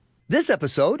This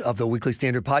episode of the Weekly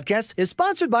Standard Podcast is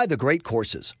sponsored by The Great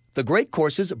Courses. The Great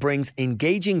Courses brings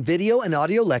engaging video and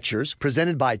audio lectures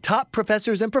presented by top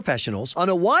professors and professionals on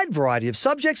a wide variety of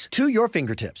subjects to your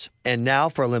fingertips. And now,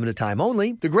 for a limited time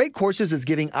only, The Great Courses is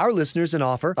giving our listeners an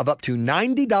offer of up to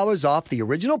 $90 off the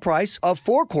original price of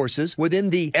 4 courses within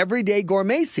the Everyday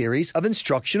Gourmet series of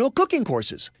instructional cooking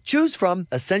courses. Choose from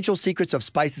Essential Secrets of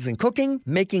Spices and Cooking,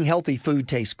 Making Healthy Food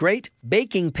Taste Great,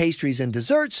 Baking Pastries and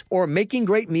Desserts, or Making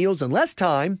Great Meals in Less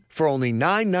Time for only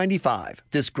 $9.95.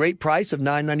 This great price of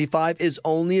 $9.95 is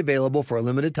only available for a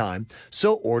limited time,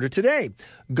 so order today.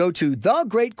 Go to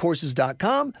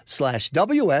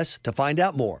thegreatcourses.com/WS to find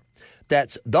out more.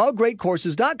 That's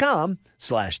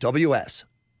thegreatcourses.com/WS.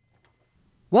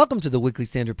 Welcome to the Weekly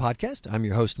Standard Podcast. I'm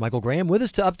your host, Michael Graham. With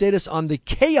us to update us on the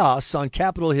chaos on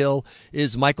Capitol Hill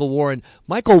is Michael Warren.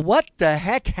 Michael, what the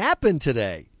heck happened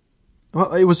today?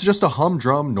 Well, it was just a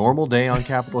humdrum, normal day on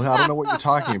Capitol Hill. I don't know what you're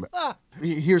talking about.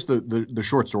 Here's the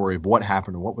short story of what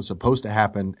happened and what was supposed to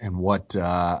happen and what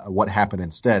happened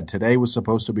instead. Today was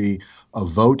supposed to be a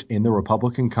vote in the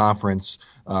Republican conference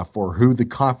for who the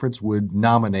conference would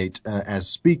nominate as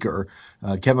Speaker.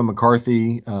 Kevin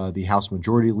McCarthy, the House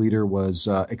Majority Leader, was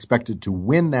expected to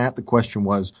win that. The question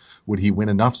was, would he win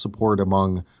enough support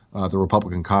among the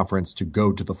Republican conference to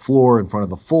go to the floor in front of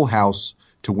the full House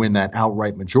to win that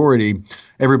outright majority?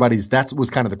 That was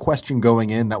kind of the question going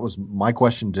in. That was my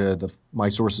question to my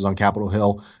sources on Capitol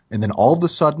Hill. And then all of a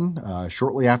sudden,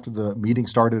 shortly after the meeting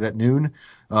started at noon,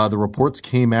 the reports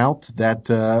came out that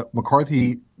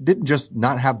McCarthy didn't just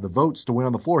not have the votes to win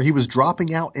on the floor. He was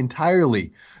dropping out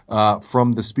entirely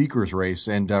from the speaker's race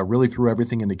and really threw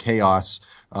everything into chaos.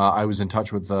 I was in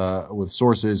touch with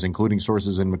sources, including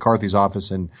sources in McCarthy's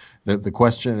office, and the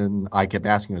question I kept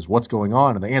asking is, what's going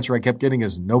on? And the answer I kept getting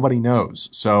is nobody knows.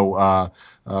 So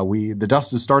the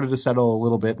dust has started to settle a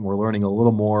little bit, and we're learning a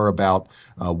little more about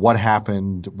what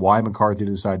happened, why McCarthy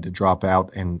decided to drop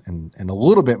out, and a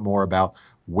little bit more about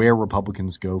where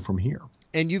Republicans go from here.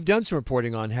 And you've done some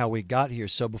reporting on how we got here.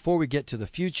 So before we get to the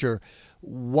future,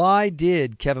 why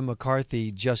did Kevin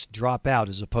McCarthy just drop out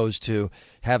as opposed to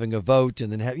having a vote and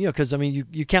then because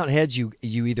you count heads, you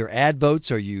either add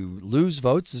votes or you lose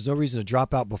votes. There's no reason to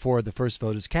drop out before the first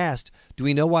vote is cast. Do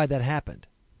we know why that happened?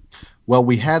 Well,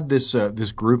 we had this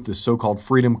group, this so-called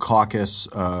Freedom Caucus,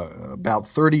 about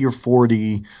 30 or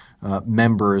 40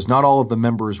 members. Not all of the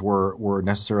members were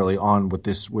necessarily on with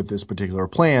this particular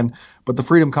plan, but the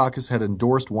Freedom Caucus had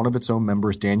endorsed one of its own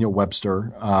members, Daniel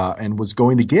Webster, and was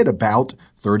going to get about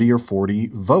 30 or 40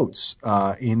 votes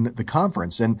in the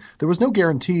conference. And there was no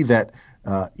guarantee that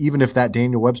even if that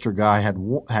Daniel Webster guy had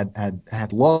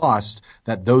lost,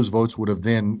 that those votes would have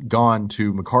then gone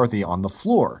to McCarthy on the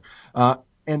floor.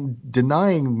 And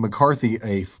denying McCarthy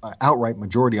a outright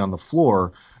majority on the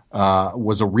floor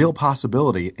was a real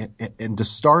possibility. And to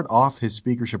start off his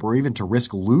speakership, or even to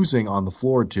risk losing on the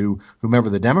floor to whomever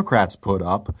the Democrats put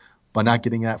up by not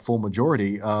getting that full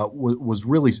majority, was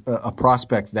really a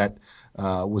prospect that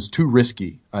was too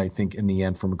risky, I think, in the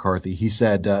end for McCarthy. He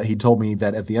said, he told me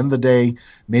that at the end of the day,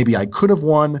 maybe I could have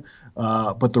won,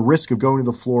 but the risk of going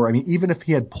to the floor, even if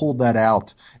he had pulled that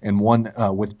out and won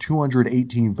with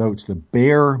 218 votes, the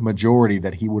bare majority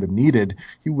that he would have needed,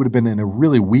 he would have been in a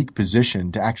really weak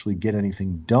position to actually get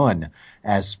anything done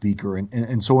as Speaker.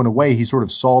 And so in a way, he sort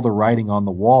of saw the writing on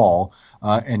the wall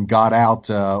and got out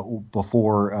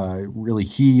before really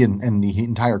he and the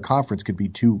entire conference could be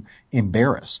too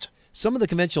embarrassed. Some of the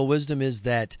conventional wisdom is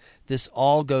that this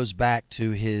all goes back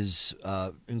to his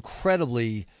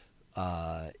incredibly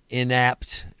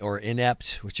inept,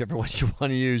 whichever one you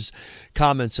want to use,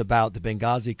 comments about the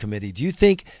Benghazi committee. Do you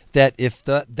think that if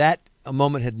that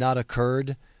moment had not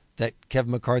occurred, that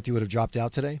Kevin McCarthy would have dropped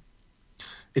out today?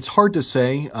 It's hard to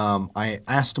say. I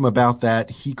asked him about that.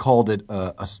 He called it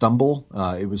a stumble.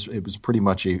 It was pretty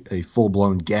much a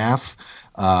full-blown gaffe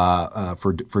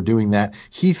for doing that.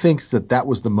 He thinks that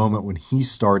was the moment when he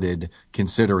started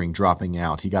considering dropping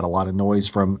out. He got a lot of noise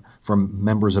from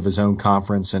members of his own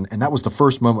conference, and that was the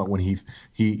first moment when he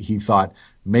thought,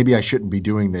 maybe I shouldn't be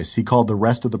doing this. He called the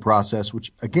rest of the process,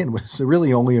 which again was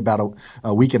really only about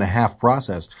a week and a half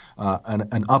process,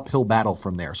 an uphill battle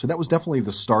from there. So that was definitely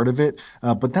the start of it.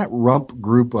 But that rump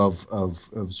group of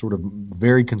sort of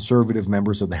very conservative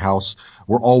members of the House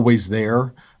were always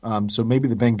there. So maybe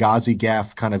the Benghazi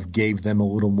gaffe kind of gave them a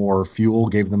little more fuel,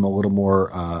 gave them a little more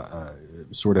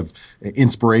sort of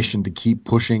inspiration to keep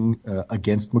pushing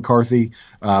against McCarthy.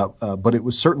 But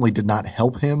it certainly did not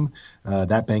help him,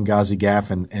 that Benghazi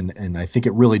gaffe. And I think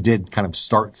it really did kind of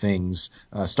start things,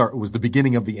 it was the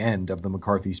beginning of the end of the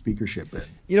McCarthy speakership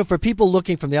bid. For people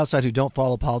looking from the outside who don't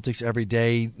follow politics every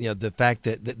day, the fact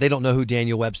that they don't know who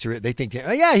Daniel Webster is, they think,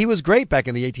 oh, yeah, he was great back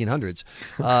in the 1800s.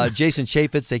 Jason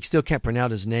Chaffetz, they still can't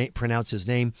pronounce his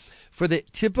name. For the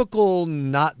typical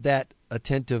not that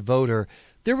attentive voter,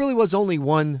 there really was only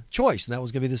one choice, and that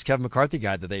was going to be this Kevin McCarthy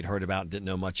guy that they'd heard about and didn't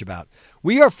know much about.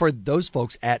 We are, for those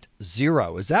folks, at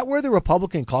 0. Is that where the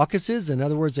Republican caucus is? In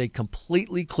other words, a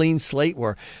completely clean slate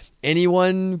where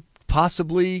anyone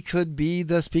possibly could be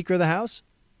the Speaker of the House?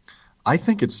 I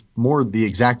think it's more the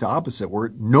exact opposite,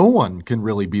 where no one can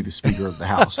really be the Speaker of the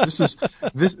House. This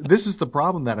is the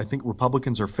problem that I think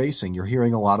Republicans are facing. You're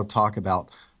hearing a lot of talk about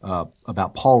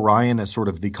Paul Ryan as sort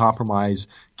of the compromise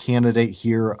candidate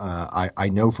here. I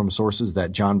know from sources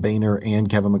that John Boehner and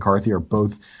Kevin McCarthy are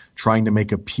both trying to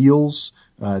make appeals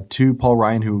to Paul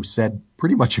Ryan, who said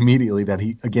pretty much immediately that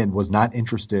he, again, was not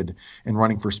interested in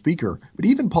running for Speaker. But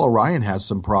even Paul Ryan has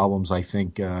some problems, I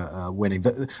think, winning.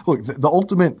 The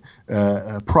ultimate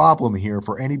problem here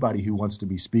for anybody who wants to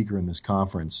be Speaker in this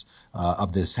conference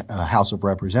of this House of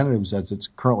Representatives as it's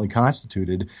currently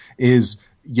constituted is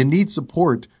you need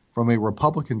support from a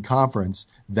Republican conference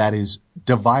that is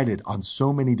divided on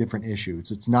so many different issues.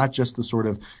 It's not just the sort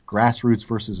of grassroots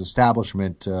versus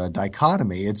establishment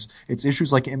dichotomy. It's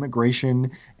issues like immigration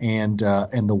and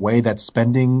the way that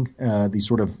spending, these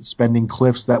sort of spending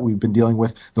cliffs that we've been dealing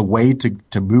with, the way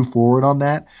to move forward on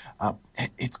that.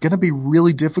 It's going to be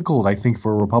really difficult, I think,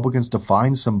 for Republicans to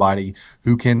find somebody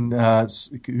who can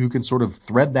sort of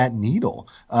thread that needle.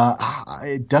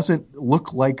 It doesn't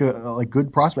look like a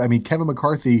good prospect. I mean, Kevin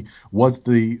McCarthy was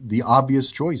the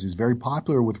obvious choice. He's very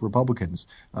popular with Republicans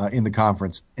in the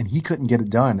conference, and he couldn't get it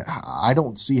done. I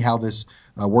don't see how this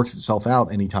works itself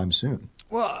out anytime soon.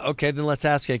 Well, okay, then let's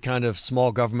ask a kind of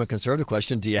small government conservative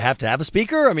question. Do you have to have a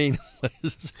speaker? I mean,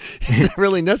 is it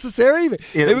really necessary?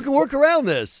 Maybe we can work around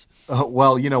this.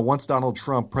 Well, once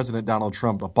President Donald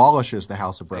Trump abolishes the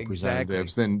House of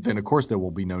Representatives, then of course there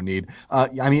will be no need.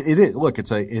 I mean,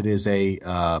 it is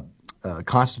a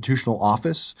constitutional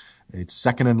office. It's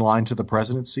second in line to the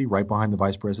presidency, right behind the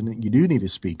vice president. You do need a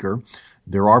speaker.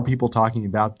 There are people talking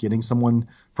about getting someone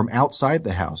from outside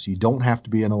the House. You don't have to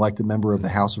be an elected member of the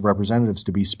House of Representatives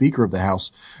to be Speaker of the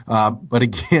House. But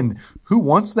again, who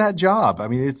wants that job? I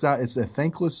mean, it's a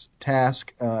thankless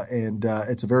task, and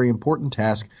it's a very important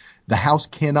task. The House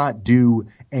cannot do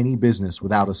any business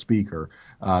without a speaker.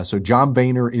 So John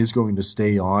Boehner is going to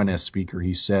stay on as speaker.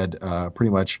 He said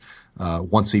pretty much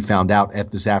once he found out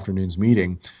at this afternoon's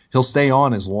meeting, he'll stay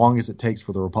on as long as it takes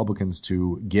for the Republicans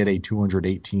to get a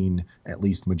 218 at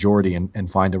least majority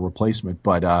and find a replacement.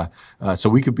 But so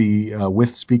we could be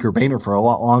with Speaker Boehner for a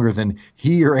lot longer than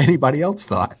he or anybody else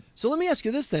thought. So let me ask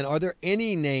you this then. Are there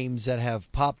any names that have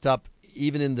popped up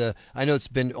even I know it's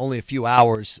been only a few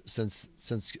hours since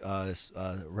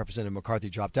Representative McCarthy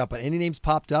dropped out, but any names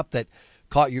popped up that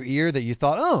caught your ear that you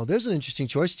thought, oh, there's an interesting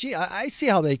choice. Gee, I see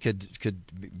how they could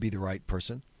be the right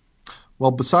person.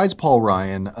 Well, besides Paul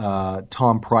Ryan,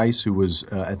 Tom Price, who was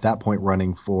at that point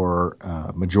running for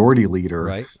majority leader,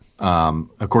 right.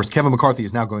 Of course, Kevin McCarthy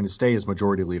is now going to stay as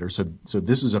majority leader. So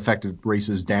this has affected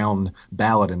races down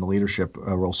ballot in the leadership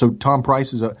role. So Tom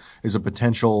Price is a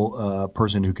potential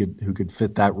person who could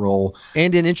fit that role.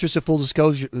 And in interest of full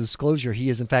disclosure, he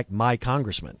is in fact my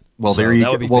congressman. Well, so there you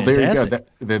go. Well, there you go.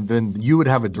 Then you would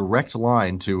have a direct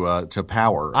line to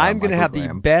power. I'm going to have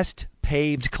the best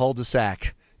paved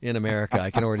cul-de-sac in America.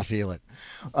 I can already feel it.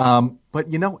 But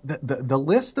the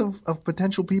list of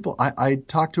potential people, I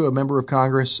talked to a member of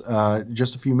Congress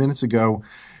just a few minutes ago,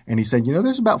 and he said,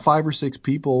 there's about 5 or 6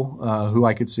 people who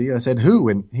I could see. And I said, who?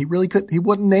 And he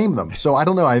wouldn't name them. So I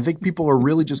don't know. I think people are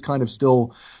really just kind of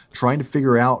still trying to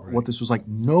figure out what this was like.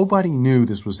 Nobody knew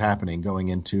this was happening going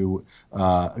into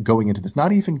this.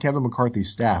 Not even Kevin McCarthy's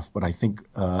staff, but I think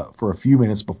for a few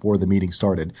minutes before the meeting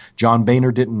started, John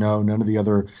Boehner didn't know. None of the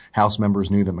other House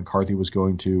members knew that McCarthy was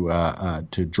going to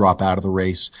drop out of the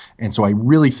race. And so I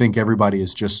really think everybody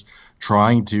is just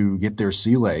trying to get their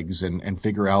sea legs and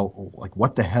figure out like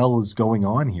what the hell is going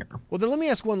on here. Well, then let me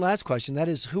ask one last question. That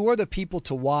is, who are the people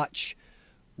to watch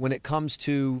when it comes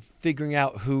to figuring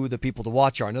out who the people to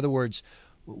watch are? In other words,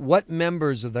 what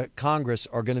members of the Congress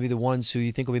are going to be the ones who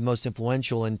you think will be most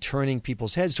influential in turning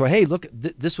people's heads to, hey, look,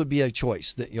 this would be a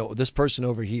choice, that this person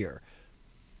over here?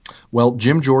 Well,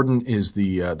 Jim Jordan is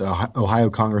the Ohio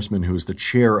congressman who is the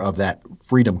chair of that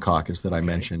Freedom Caucus that I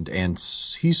mentioned, and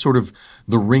he's sort of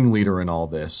the ringleader in all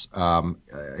this.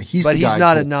 He's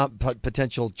not a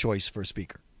potential choice for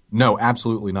speaker. No,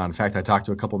 absolutely not. In fact, I talked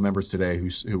to a couple of members today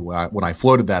who when I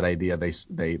floated that idea, they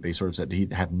sort of said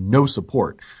he'd have no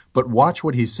support. But watch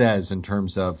what he says in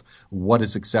terms of what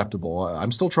is acceptable.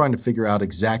 I'm still trying to figure out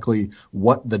exactly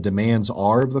what the demands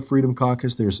are of the Freedom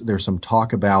Caucus. There's some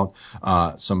talk about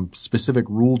some specific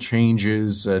rule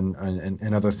changes and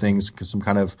other things, some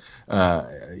kind of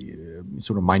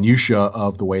sort of minutia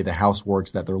of the way the House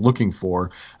works that they're looking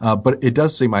for. But it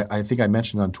does seem, I think I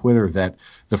mentioned on Twitter, that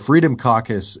the Freedom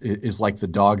Caucus is like the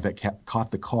dog that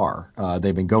caught the car.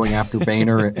 They've been going after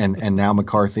Boehner and now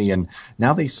McCarthy, and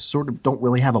now they sort of don't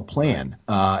really have a plan.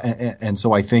 And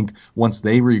so I think once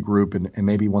they regroup and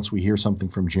maybe once we hear something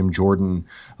from Jim Jordan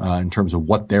in terms of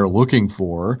what they're looking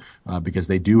for, because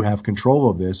they do have control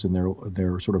of this in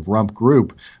their sort of rump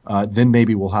group, then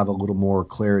maybe we'll have a little more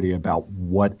clarity about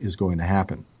what is going to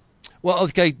happen. Well,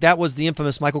 okay, that was the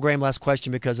infamous Michael Graham last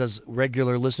question, because as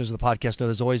regular listeners of the podcast know,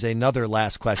 there's always another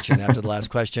last question after the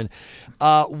last question.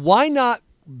 Why not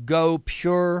go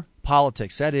pure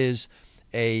politics? That is,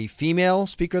 a female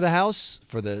Speaker of the House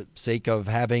for the sake of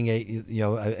having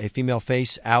a female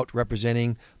face out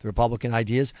representing the Republican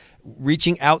ideas,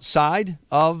 reaching outside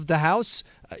of the House.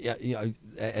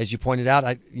 As you pointed out,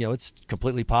 it's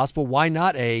completely possible. Why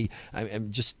not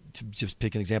just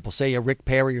pick an example, say a Rick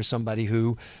Perry or somebody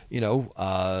who,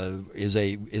 is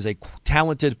a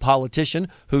talented politician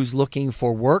who's looking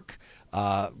for work.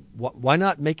 Why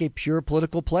not make a pure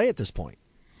political play at this point?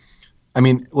 I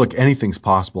mean, look, anything's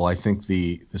possible. I think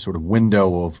the sort of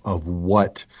window of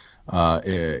what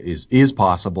is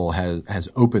possible has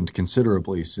opened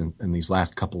considerably in these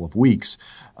last couple of weeks.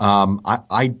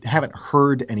 I haven't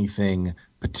heard anything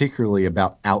particularly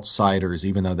about outsiders,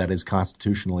 even though that is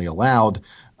constitutionally allowed.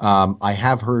 I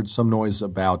have heard some noise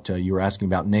about, you were asking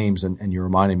about names, and you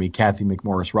reminded me, Kathy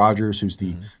McMorris Rogers, who's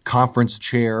the conference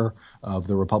chair of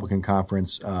the Republican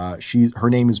conference. Her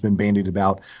name has been bandied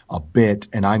about a bit,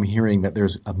 and I'm hearing that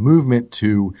there's a movement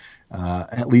to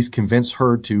at least convince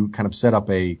her to kind of set up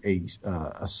a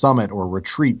summit or a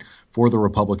retreat for the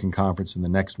Republican conference in the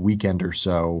next weekend or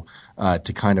so,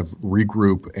 to kind of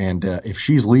regroup. And if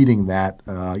she's leading that,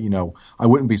 I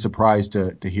wouldn't be surprised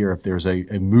to hear if there's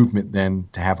a movement then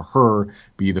to have her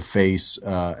be the face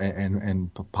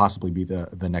and possibly be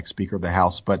the next Speaker of the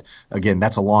House. But again,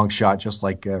 that's a long shot, just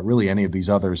like really any of these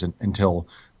others, until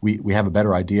we have a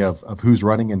better idea of who's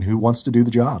running and who wants to do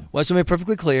the job. Well, to be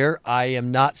perfectly clear, I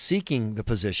am not seeking the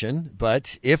position,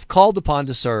 but if called upon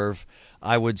to serve,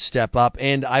 I would step up.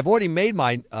 And I've already made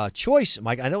my choice,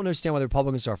 Mike. I don't understand why the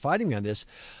Republicans are fighting me on this.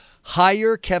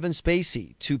 Hire Kevin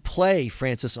Spacey to play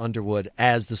Francis Underwood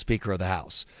as the Speaker of the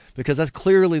House, because that's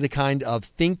clearly the kind of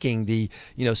thinking, the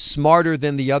smarter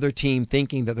than the other team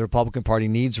thinking that the Republican Party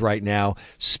needs right now.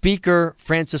 Speaker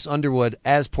Francis Underwood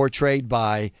as portrayed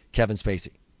by Kevin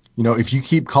Spacey. If you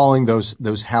keep calling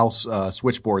those House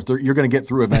switchboards, you're going to get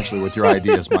through eventually with your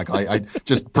ideas, Michael. I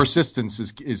just persistence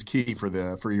is key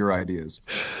for your ideas.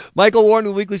 Michael Warren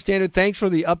of the Weekly Standard, thanks for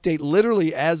the update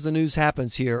literally as the news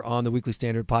happens here on the Weekly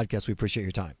Standard podcast. We appreciate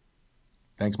your time.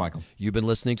 Thanks, Michael. You've been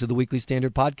listening to the Weekly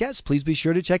Standard podcast. Please be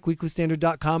sure to check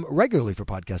weeklystandard.com regularly for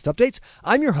podcast updates.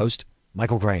 I'm your host,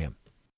 Michael Graham.